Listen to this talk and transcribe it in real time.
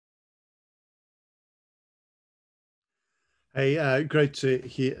Hey, great to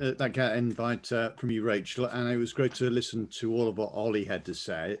hear that invite from you, Rachel, and it was great to listen to all of what Ollie had to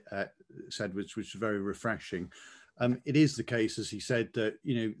say, which was very refreshing. It is the case, as he said, that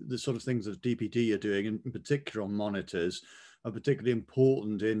the sort of things that DPD are doing, in particular on monitors, are particularly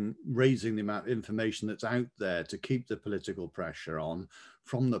important in raising the amount of information that's out there to keep the political pressure on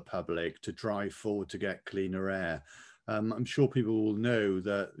from the public to drive forward to get cleaner air. I'm sure people will know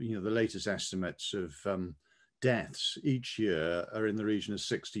that the latest estimates of deaths each year are in the region of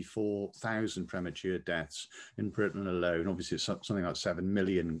 64,000 premature deaths in Britain alone. Obviously, it's something like 7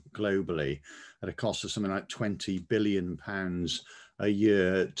 million globally at a cost of something like £20 billion a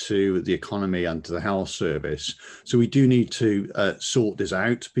year to the economy and to the health service. So we do need to sort this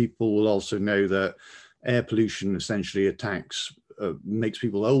out. People will also know that air pollution essentially makes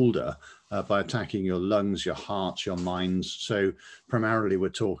people older by attacking your lungs, your hearts, your minds. So primarily we're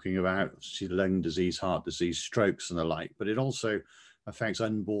talking about lung disease, heart disease, strokes and the like, but it also affects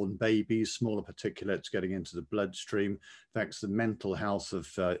unborn babies, smaller particulates getting into the bloodstream, affects the mental health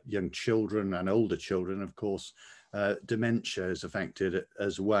of young children and older children. Of course, dementia is affected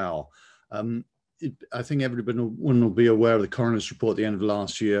as well. I think everyone will be aware of the coroner's report at the end of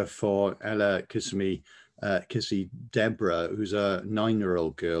last year for Ella Kissy Deborah, who's a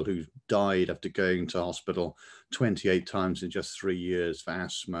 9-year-old girl who died after going to hospital 28 times in just 3 years for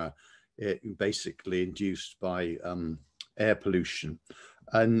asthma, basically induced by air pollution.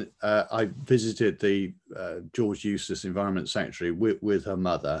 And I visited the George Eustace Environment Secretary with her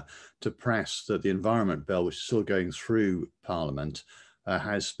mother to press that the Environment Bill, which is still going through Parliament,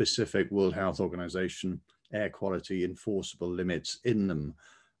 has specific World Health Organization air quality enforceable limits in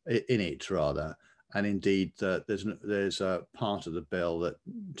it. And indeed, there's a part of the bill that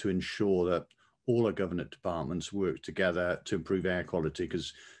to ensure that all our government departments work together to improve air quality,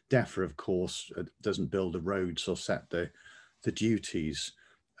 because DEFRA, of course, doesn't build the roads or set the duties.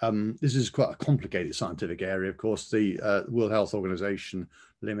 This is quite a complicated scientific area. Of course, the World Health Organization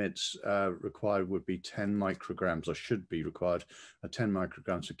limits required would be 10 micrograms, or should be required, 10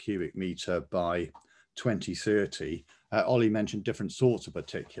 micrograms per cubic meter by 2030. Ollie mentioned different sorts of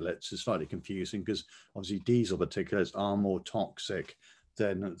particulates. It's slightly confusing because obviously diesel particulates are more toxic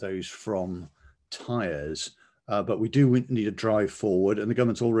than those from tyres. But we do need to drive forward, and the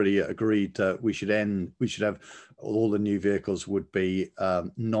government's already agreed that we should have all the new vehicles would be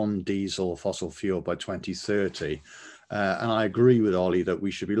non-diesel fossil fuel by 2030. And I agree with Ollie that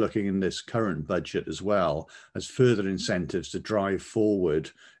we should be looking in this current budget as well as further incentives to drive forward,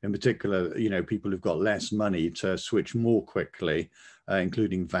 in particular, people who've got less money to switch more quickly,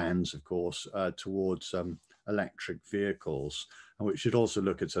 including vans, of course, towards electric vehicles. And we should also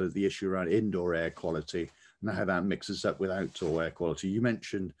look at sort of the issue around indoor air quality and how that mixes up with outdoor air quality. You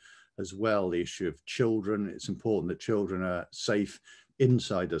mentioned as well the issue of children. It's important that children are safe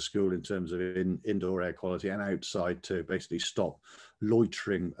inside the school in terms of indoor air quality, and outside to basically stop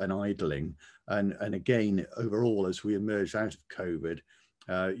loitering and idling. And again, overall, as we emerge out of COVID,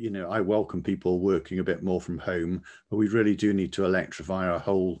 I welcome people working a bit more from home, but we really do need to electrify our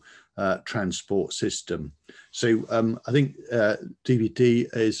whole transport system. So I think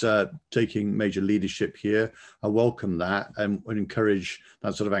DPD is taking major leadership here. I welcome that and would encourage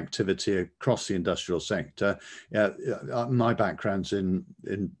that sort of activity across the industrial sector. My background's in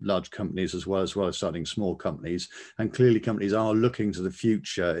large companies as well as starting small companies, and clearly companies are looking to the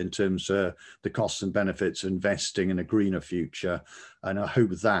future in terms of the costs and benefits of investing in a greener future. And I hope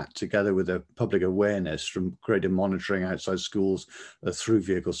that, together with the public awareness from greater monitoring outside schools through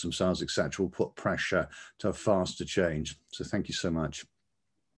vehicles themselves, etc., will put pressure to a faster change. So thank you so much.